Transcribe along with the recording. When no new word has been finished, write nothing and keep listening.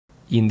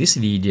In this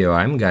video,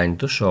 I'm going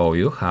to show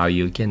you how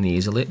you can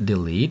easily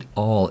delete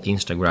all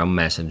Instagram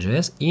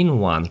messages in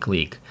one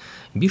click.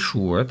 Be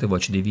sure to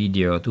watch the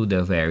video to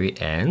the very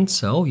end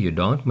so you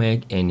don't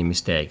make any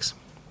mistakes.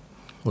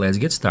 Let's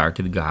get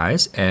started,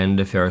 guys,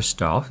 and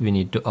first off we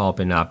need to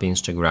open up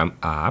Instagram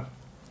app.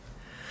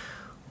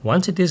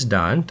 Once it is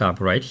done,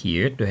 tap right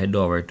here to head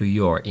over to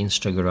your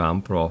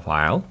Instagram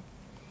profile.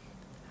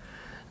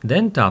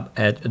 Then tap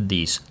at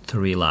these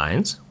three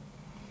lines.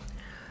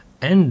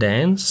 And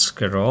then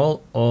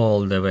scroll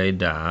all the way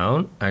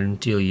down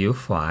until you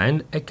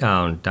find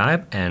account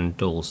type and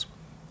tools.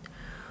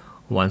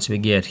 Once we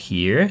get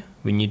here,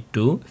 we need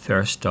to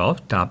first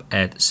off tap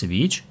at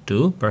switch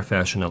to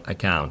professional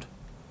account.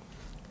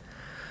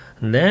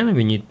 Then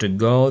we need to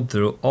go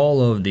through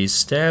all of these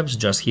steps,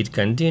 just hit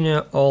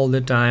continue all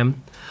the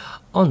time.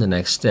 On the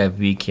next step,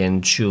 we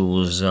can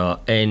choose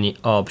any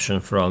option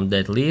from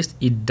that list.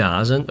 It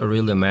doesn't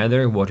really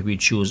matter what we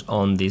choose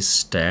on this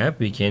step.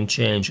 We can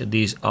change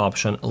this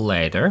option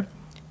later.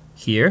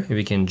 Here,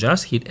 we can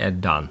just hit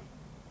add done.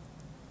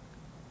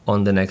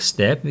 On the next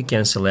step, we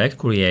can select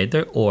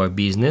creator or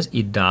business.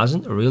 It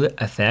doesn't really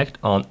affect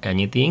on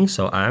anything,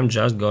 so I'm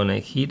just gonna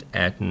hit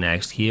add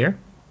next here.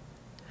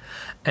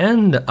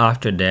 And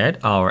after that,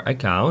 our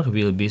account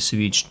will be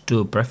switched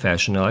to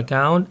professional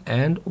account,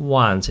 and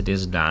once it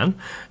is done,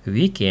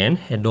 we can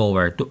head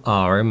over to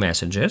our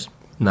messages.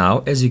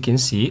 Now, as you can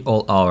see,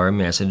 all our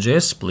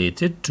messages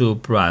split it to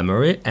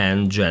primary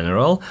and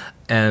general.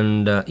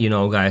 And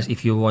guys,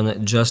 if you want to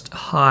just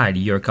hide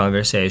your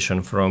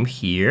conversation from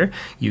here,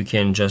 you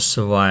can just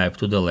swipe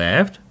to the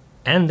left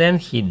and then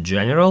hit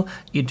general.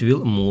 It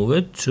will move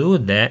it to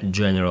the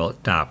general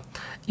tab.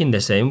 In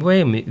the same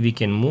way, we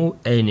can move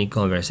any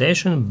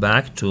conversation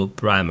back to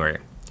primary.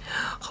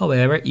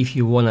 However, if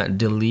you want to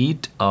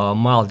delete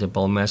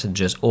multiple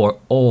messages or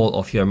all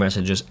of your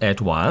messages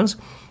at once,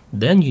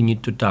 then you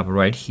need to tap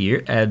right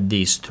here at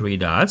these three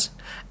dots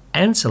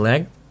and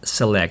select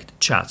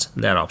chats,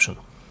 that option.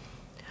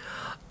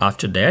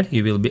 After that,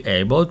 you will be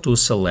able to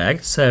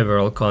select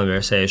several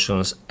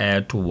conversations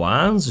at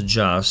once.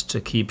 Just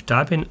keep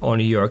tapping on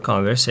your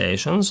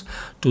conversations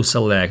to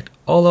select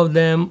all of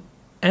them,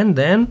 and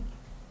then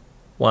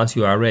once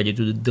you are ready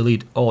to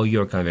delete all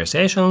your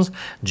conversations,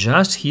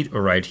 just hit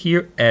right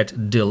here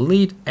at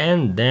delete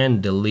and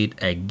then delete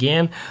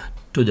again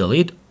to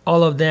delete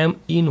all of them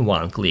in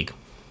one click.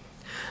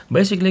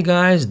 Basically,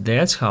 guys,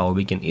 that's how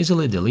we can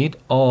easily delete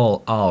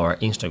all our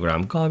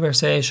Instagram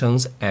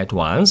conversations at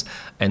once.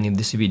 And if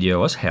this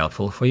video was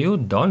helpful for you,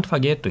 don't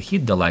forget to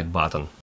hit the like button.